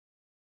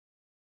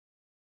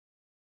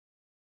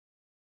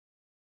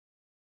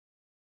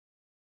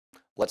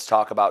let's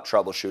talk about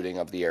troubleshooting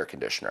of the air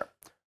conditioner.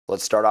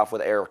 Let's start off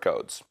with error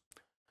codes.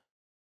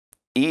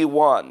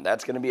 E1,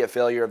 that's going to be a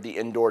failure of the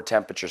indoor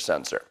temperature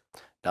sensor.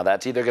 Now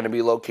that's either going to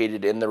be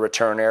located in the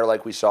return air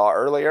like we saw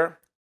earlier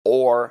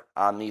or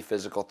on the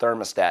physical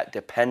thermostat,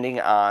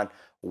 depending on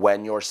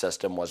when your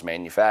system was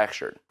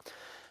manufactured.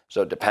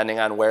 So depending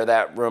on where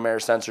that room air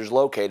sensor is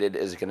located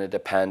is going to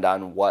depend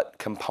on what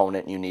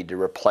component you need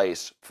to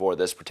replace for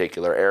this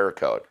particular error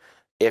code.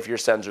 If your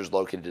sensor is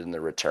located in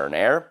the return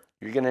air,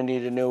 you're going to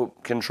need a new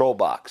control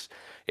box.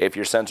 If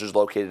your sensor is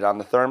located on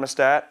the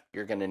thermostat,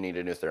 you're going to need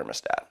a new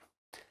thermostat.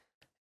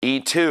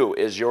 E2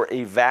 is your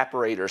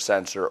evaporator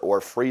sensor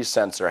or freeze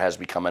sensor has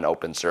become an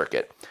open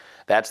circuit.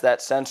 That's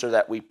that sensor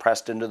that we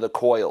pressed into the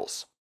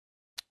coils.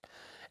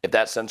 If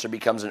that sensor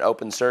becomes an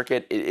open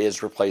circuit, it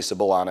is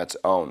replaceable on its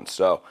own.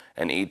 So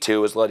an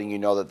E2 is letting you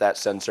know that that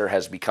sensor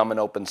has become an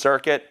open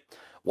circuit.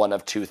 One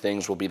of two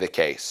things will be the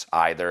case.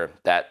 Either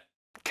that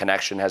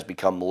connection has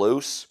become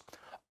loose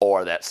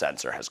or that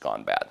sensor has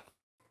gone bad.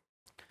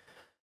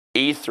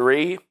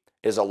 E3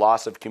 is a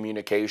loss of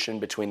communication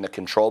between the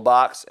control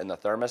box and the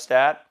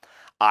thermostat.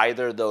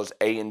 Either those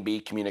A and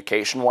B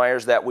communication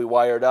wires that we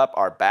wired up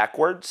are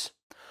backwards,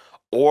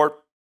 or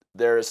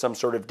there is some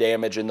sort of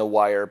damage in the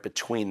wire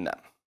between them.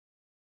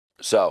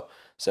 So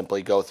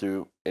simply go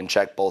through and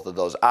check both of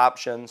those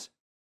options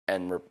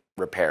and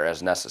repair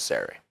as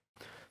necessary.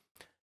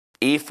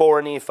 E4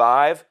 and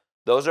E5,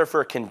 those are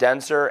for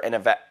condenser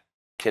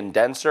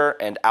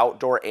and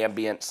outdoor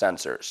ambient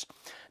sensors.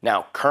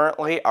 Now,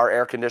 currently, our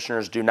air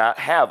conditioners do not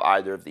have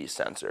either of these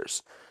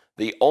sensors.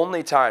 The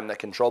only time the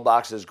control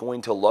box is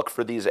going to look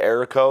for these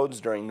error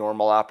codes during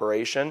normal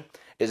operation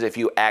is if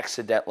you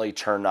accidentally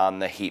turn on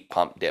the heat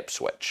pump dip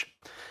switch.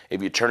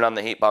 If you turn on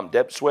the heat pump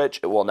dip switch,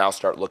 it will now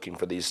start looking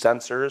for these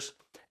sensors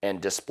and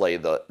display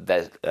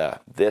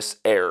this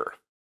error.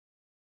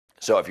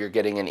 So if you're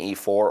getting an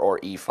E4 or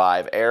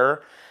E5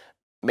 error,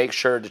 make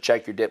sure to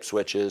check your dip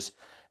switches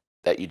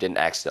that you didn't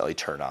accidentally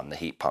turn on the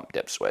heat pump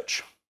dip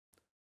switch.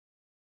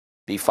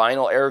 The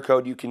final error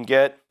code you can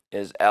get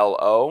is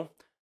LO.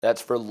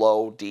 That's for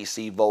low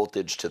DC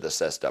voltage to the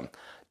system.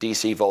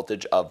 DC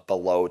voltage of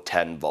below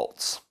 10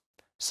 volts.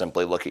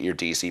 Simply look at your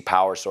DC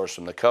power source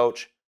from the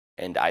coach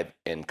and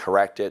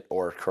correct it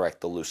or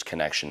correct the loose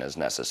connection as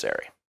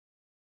necessary.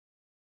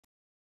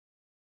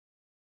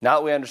 Now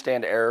that we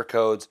understand error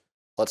codes,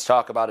 let's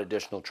talk about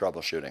additional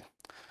troubleshooting.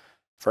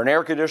 For an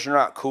air conditioner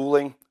not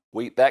cooling,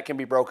 that can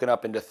be broken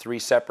up into three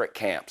separate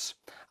camps.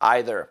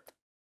 Either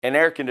an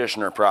air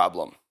conditioner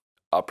problem,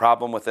 a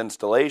problem with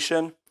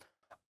installation,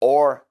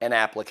 or an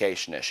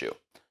application issue.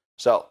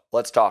 So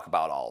let's talk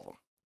about all of them.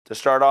 To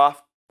start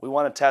off, we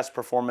want to test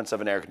performance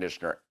of an air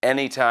conditioner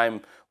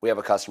anytime we have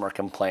a customer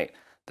complaint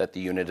that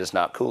the unit is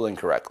not cooling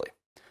correctly.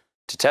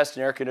 To test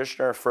an air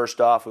conditioner, first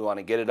off, we want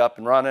to get it up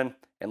and running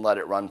and let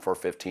it run for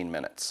 15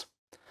 minutes.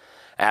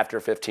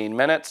 After 15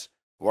 minutes,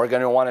 we're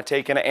going to want to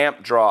take an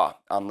amp draw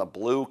on the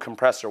blue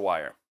compressor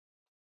wire.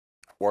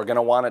 We're going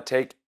to want to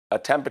take a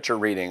temperature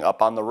reading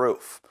up on the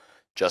roof,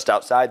 just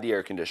outside the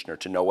air conditioner,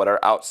 to know what our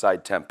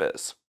outside temp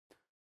is.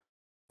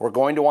 We're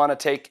going to want to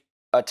take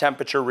a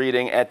temperature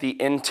reading at the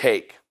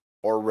intake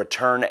or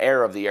return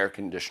air of the air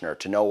conditioner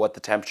to know what the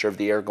temperature of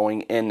the air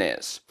going in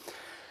is.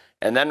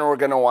 And then we're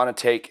going to want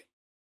to take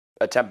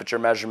a temperature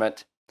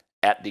measurement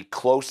at the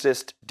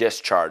closest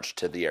discharge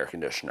to the air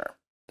conditioner,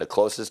 the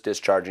closest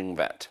discharging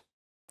vent.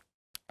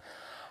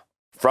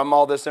 From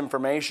all this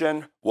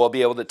information, we'll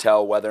be able to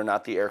tell whether or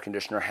not the air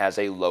conditioner has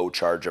a low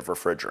charge of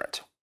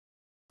refrigerant.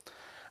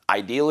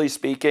 Ideally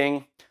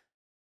speaking,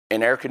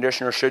 an air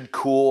conditioner should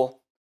cool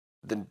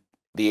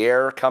the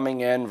air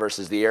coming in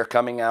versus the air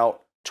coming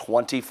out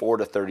 24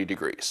 to 30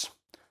 degrees.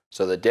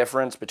 So the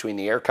difference between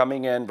the air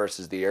coming in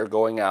versus the air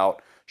going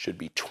out should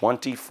be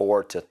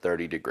 24 to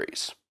 30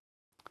 degrees.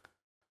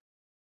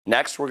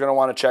 Next, we're going to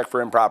want to check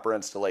for improper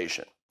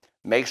installation.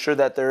 Make sure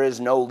that there is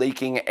no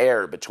leaking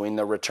air between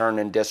the return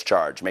and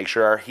discharge. Make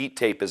sure our heat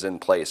tape is in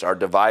place, our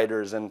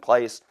divider is in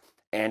place,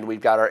 and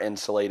we've got our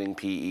insulating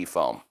PE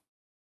foam.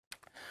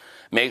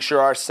 Make sure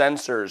our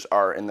sensors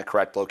are in the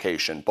correct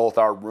location. Both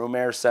our room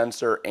air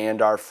sensor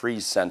and our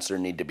freeze sensor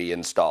need to be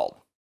installed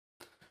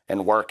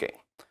and working.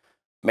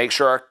 Make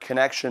sure our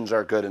connections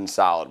are good and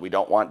solid. We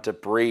don't want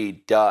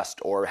debris, dust,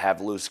 or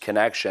have loose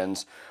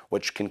connections,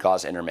 which can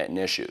cause intermittent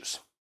issues.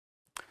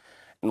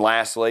 And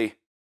lastly,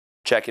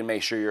 check and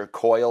make sure your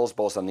coils,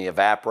 both on the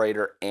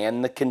evaporator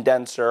and the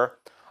condenser,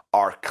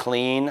 are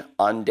clean,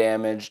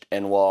 undamaged,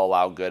 and will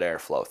allow good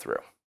airflow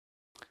through.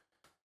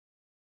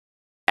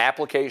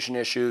 Application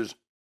issues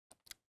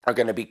are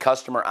going to be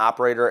customer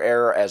operator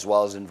error as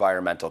well as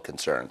environmental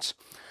concerns.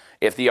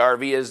 If the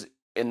RV is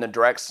in the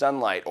direct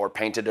sunlight or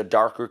painted a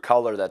darker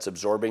color that's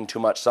absorbing too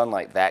much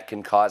sunlight, that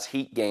can cause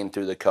heat gain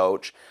through the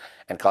coach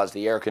and cause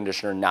the air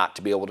conditioner not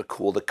to be able to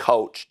cool the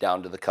coach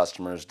down to the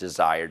customer's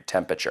desired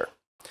temperature.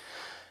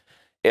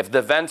 If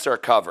the vents are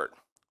covered,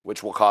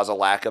 which will cause a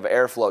lack of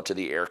airflow to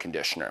the air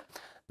conditioner,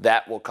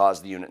 that will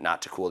cause the unit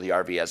not to cool the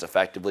RV as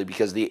effectively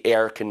because the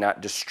air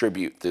cannot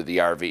distribute through the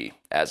RV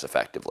as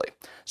effectively.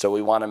 So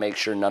we want to make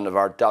sure none of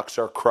our ducts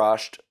are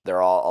crushed,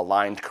 they're all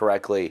aligned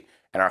correctly,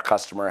 and our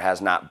customer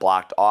has not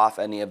blocked off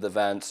any of the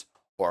vents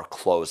or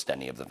closed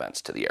any of the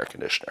vents to the air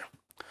conditioner.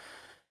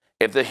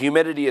 If the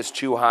humidity is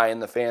too high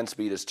and the fan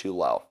speed is too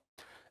low,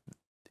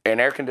 an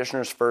air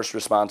conditioner's first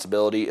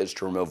responsibility is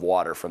to remove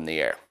water from the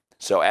air.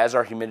 So as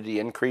our humidity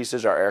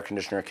increases, our air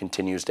conditioner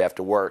continues to have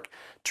to work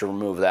to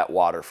remove that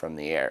water from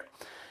the air.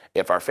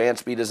 If our fan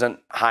speed isn't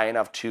high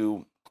enough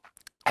to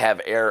have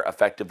air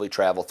effectively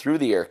travel through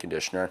the air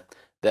conditioner,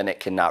 then it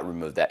cannot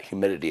remove that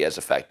humidity as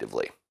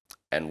effectively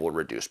and will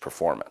reduce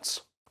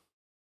performance.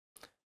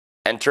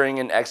 Entering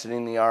and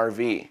exiting the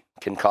RV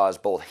can cause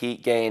both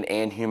heat gain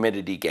and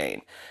humidity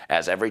gain,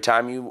 as every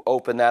time you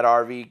open that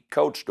RV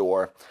coach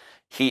door,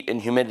 heat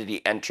and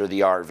humidity enter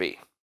the RV.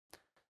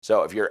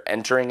 So if you're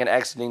entering and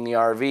exiting the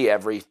RV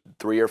every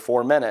 3 or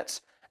 4 minutes,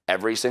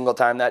 every single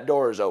time that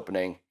door is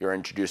opening, you're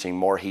introducing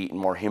more heat and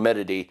more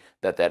humidity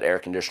that air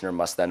conditioner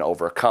must then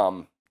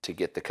overcome to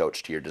get the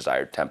coach to your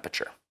desired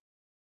temperature.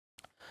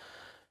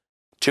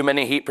 Too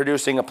many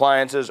heat-producing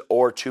appliances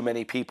or too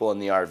many people in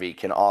the RV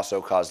can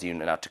also cause the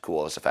unit not to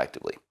cool as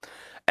effectively.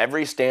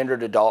 Every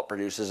standard adult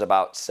produces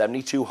about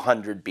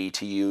 7,200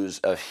 BTUs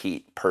of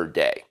heat per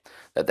day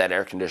that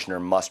air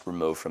conditioner must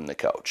remove from the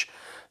coach.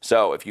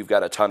 So if you've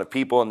got a ton of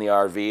people in the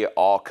RV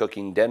all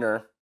cooking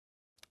dinner,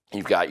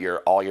 you've got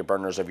all your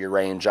burners of your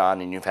range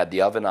on, and you've had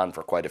the oven on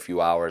for quite a few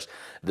hours,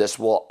 this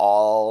will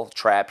all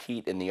trap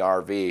heat in the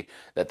RV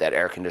that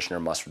air conditioner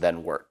must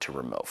then work to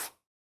remove.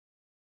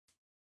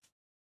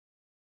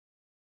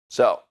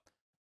 So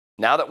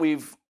now that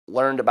we've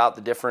learned about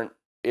the different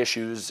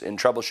issues in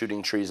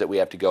troubleshooting trees that we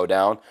have to go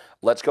down,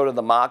 let's go to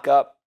the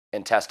mock-up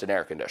and test an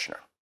air conditioner.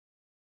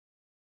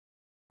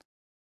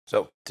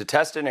 So to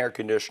test an air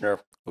conditioner,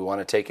 we want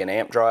to take an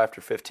amp draw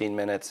after 15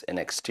 minutes, an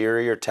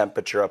exterior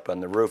temperature up on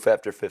the roof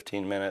after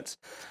 15 minutes,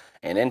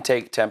 an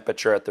intake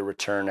temperature at the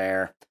return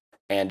air,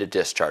 and a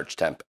discharge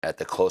temp at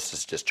the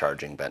closest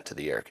discharging vent to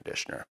the air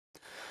conditioner.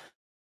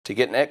 To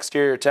get an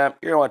exterior temp,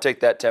 you're going to want to take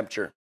that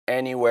temperature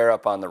anywhere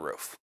up on the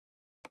roof.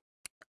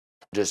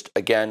 Just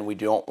again, we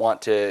don't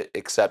want to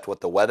accept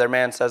what the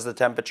weatherman says the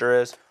temperature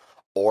is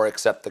or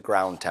accept the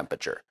ground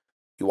temperature.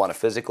 You want to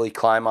physically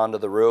climb onto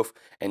the roof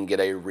and get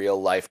a real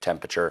life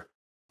temperature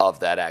of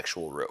that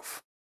actual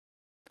roof.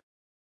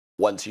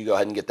 Once you go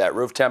ahead and get that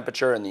roof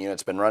temperature and the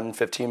unit's been running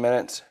 15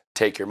 minutes,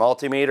 take your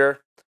multimeter,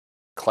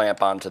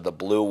 clamp onto the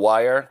blue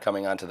wire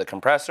coming onto the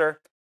compressor,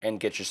 and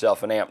get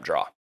yourself an amp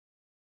draw.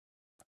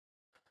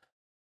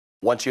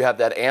 Once you have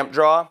that amp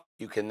draw,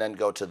 you can then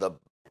go to the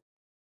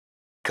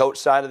coach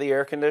side of the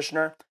air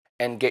conditioner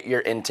and get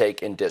your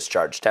intake and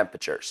discharge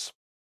temperatures.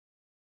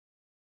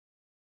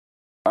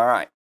 All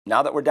right,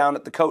 now that we're down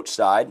at the coach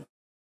side,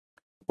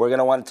 we're going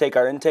to want to take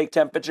our intake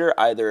temperature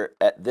either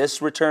at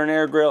this return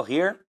air grill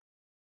here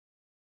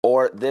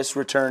or this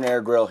return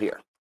air grill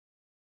here.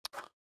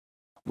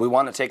 We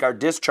want to take our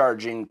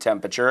discharging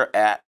temperature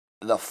at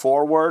the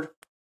forward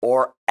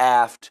or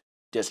aft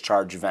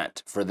discharge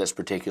vent for this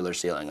particular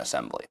ceiling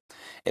assembly.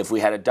 If we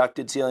had a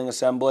ducted ceiling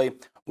assembly,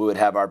 we would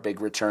have our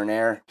big return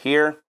air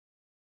here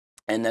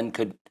and then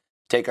could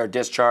take our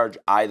discharge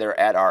either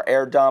at our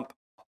air dump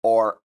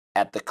or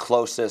at the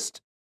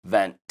closest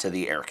vent to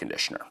the air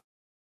conditioner.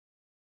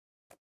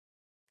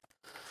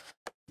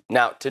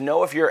 Now, to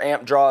know if your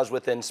amp draw is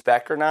within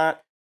spec or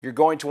not, you're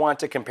going to want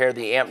to compare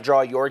the amp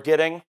draw you're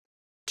getting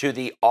to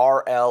the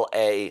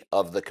RLA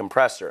of the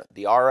compressor.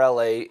 The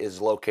RLA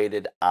is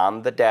located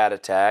on the data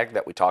tag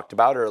that we talked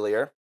about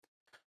earlier.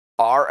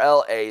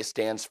 RLA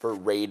stands for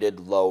rated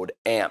load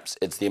amps.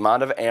 It's the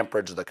amount of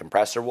amperage the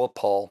compressor will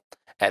pull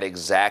at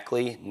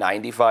exactly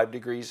 95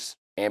 degrees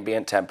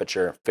ambient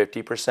temperature,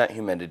 50%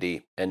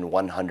 humidity, and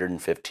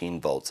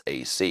 115 volts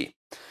AC.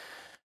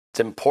 It's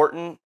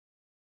important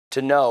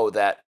to know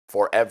that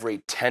for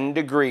every 10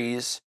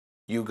 degrees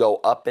you go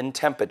up in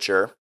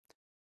temperature,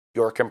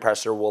 your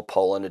compressor will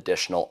pull an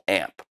additional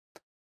amp.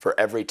 For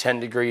every 10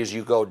 degrees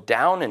you go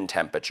down in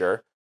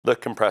temperature, the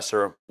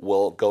compressor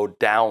will go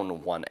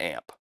down 1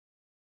 amp.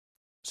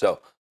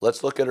 So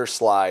let's look at our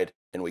slide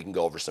and we can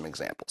go over some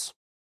examples.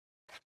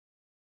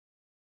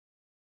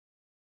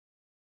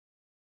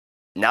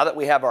 Now that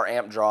we have our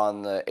amp draw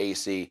on the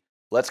AC,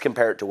 let's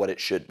compare it to what it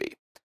should be.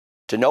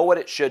 To know what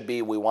it should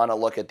be, we want to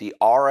look at the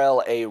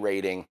RLA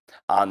rating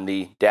on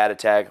the data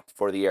tag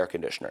for the air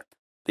conditioner.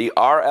 The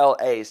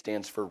RLA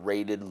stands for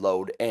rated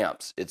load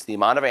amps. It's the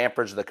amount of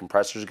amperage the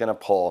compressor is going to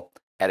pull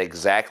at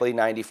exactly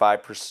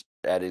 95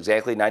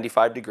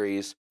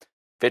 degrees,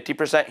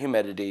 50%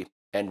 humidity,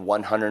 and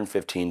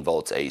 115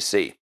 volts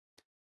AC.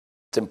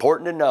 It's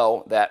important to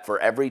know that for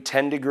every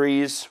 10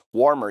 degrees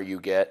warmer you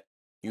get,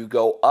 you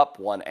go up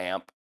 1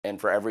 amp, and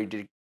for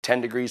every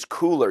 10 degrees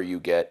cooler you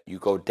get, you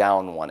go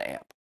down 1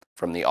 amp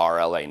from the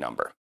RLA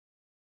number.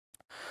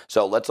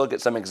 So let's look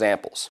at some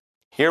examples.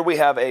 Here we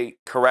have a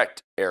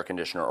correct air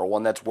conditioner, or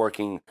one that's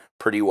working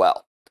pretty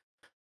well.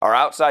 Our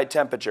outside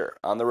temperature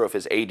on the roof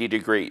is 80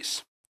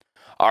 degrees.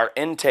 Our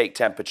intake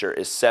temperature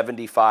is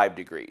 75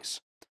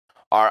 degrees.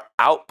 Our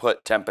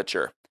output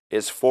temperature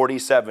is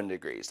 47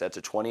 degrees. That's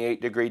a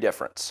 28-degree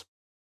difference.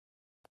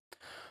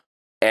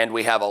 And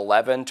we have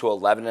 11 to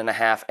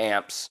 11.5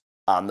 amps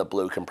on the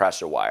blue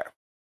compressor wire.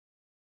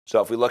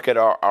 So if we look at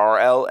our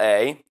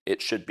RLA,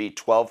 it should be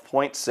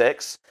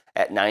 12.6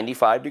 at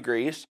 95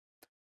 degrees.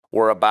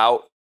 We're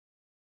about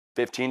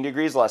 15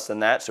 degrees less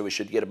than that, so we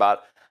should get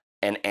about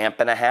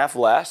 1.5 amps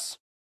less.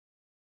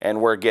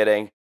 And we're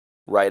getting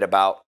right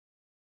about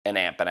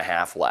 1.5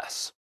 amps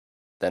less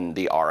than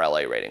the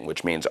RLA rating,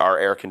 which means our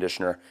air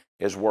conditioner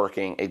is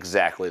working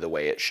exactly the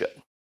way it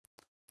should.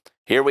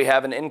 Here we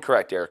have an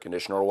incorrect air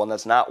conditioner, or one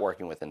that's not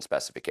working within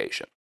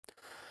specification.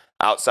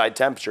 Outside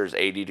temperature is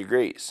 80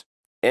 degrees.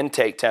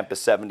 Intake temp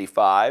is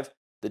 75.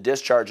 The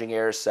discharging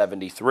air is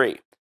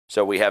 73.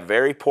 So we have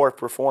very poor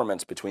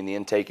performance between the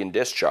intake and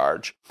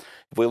discharge.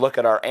 If we look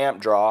at our amp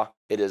draw,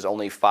 it is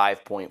only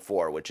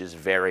 5.4, which is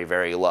very,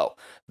 very low.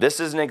 This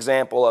is an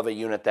example of a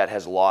unit that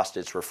has lost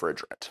its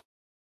refrigerant.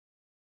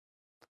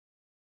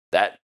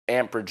 That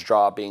amperage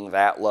draw being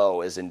that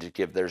low is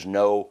indicative there's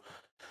no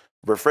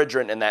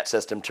refrigerant in that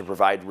system to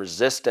provide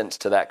resistance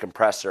to that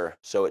compressor,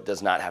 so it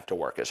does not have to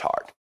work as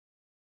hard.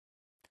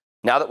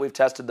 Now that we've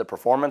tested the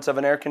performance of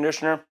an air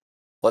conditioner,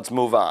 let's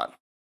move on.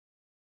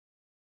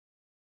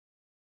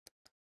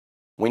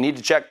 We need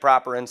to check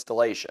proper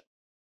installation.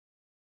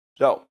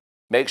 So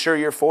make sure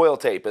your foil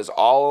tape is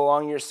all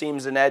along your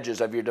seams and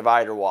edges of your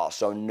divider wall,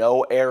 so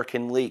no air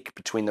can leak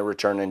between the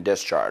return and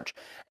discharge.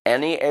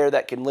 Any air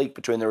that can leak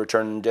between the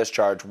return and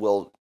discharge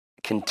will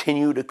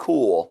continue to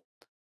cool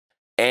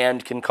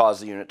and can cause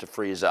the unit to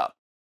freeze up.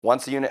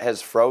 Once the unit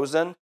has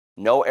frozen,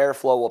 no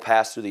airflow will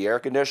pass through the air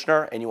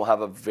conditioner, and you will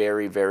have a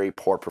very, very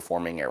poor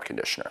performing air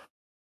conditioner.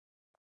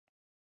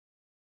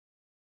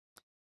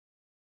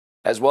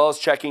 As well as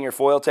checking your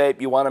foil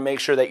tape, you want to make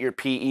sure that your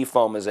PE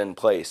foam is in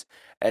place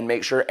and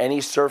make sure any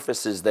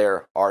surfaces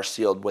there are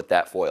sealed with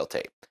that foil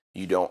tape.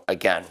 You don't,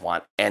 again,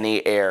 want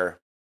any air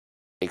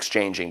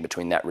exchanging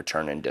between that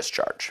return and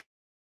discharge.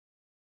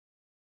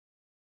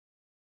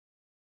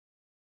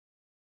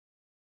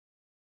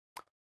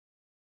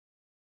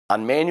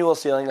 On manual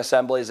sealing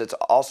assemblies, it's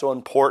also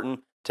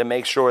important to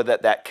make sure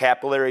that that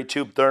capillary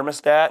tube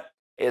thermostat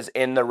is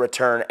in the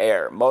return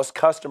air. Most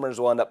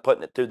customers will end up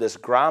putting it through this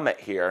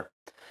grommet here,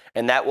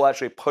 and that will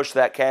actually push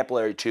that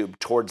capillary tube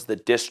towards the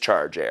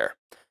discharge air.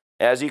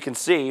 As you can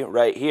see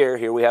right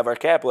here we have our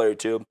capillary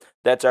tube.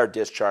 That's our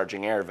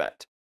discharging air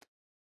vent.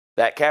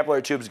 That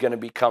capillary tube is going to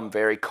become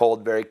very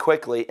cold very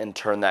quickly and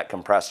turn that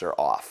compressor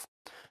off.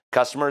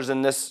 Customers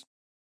in this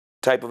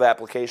type of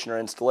application or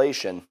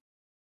installation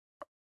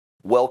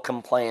will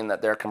complain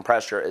that their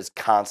compressor is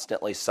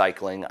constantly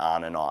cycling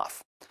on and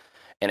off.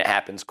 And it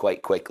happens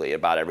quite quickly,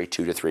 about every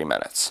 2 to 3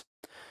 minutes.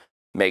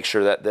 Make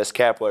sure that this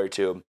capillary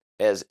tube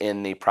is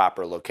in the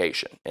proper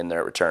location in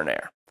their return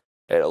air.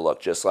 It'll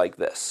look just like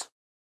this.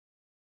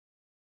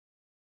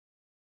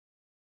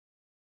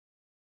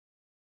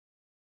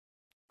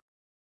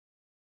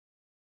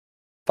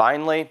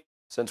 Finally,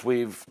 since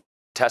we've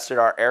tested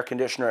our air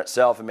conditioner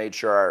itself and made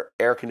sure our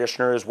air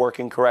conditioner is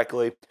working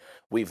correctly,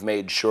 we've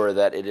made sure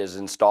that it is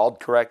installed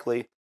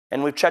correctly,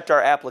 and we've checked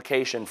our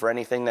application for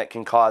anything that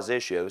can cause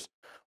issues,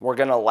 we're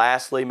going to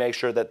lastly make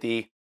sure that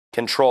the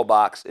control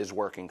box is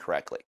working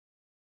correctly.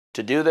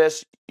 To do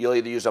this, you'll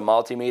either use a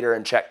multimeter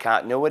and check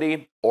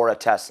continuity or a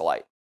test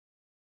light.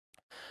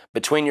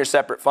 Between your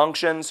separate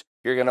functions,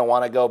 you're going to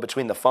want to go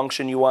between the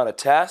function you want to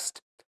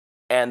test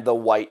and the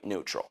white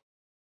neutral.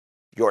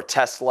 Your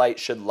test light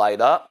should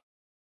light up,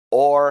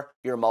 or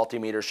your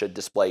multimeter should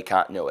display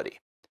continuity.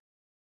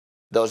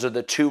 Those are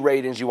the two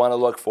ratings you want to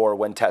look for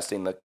when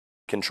testing the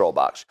control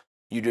box.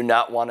 You do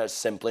not want to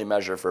simply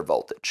measure for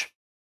voltage.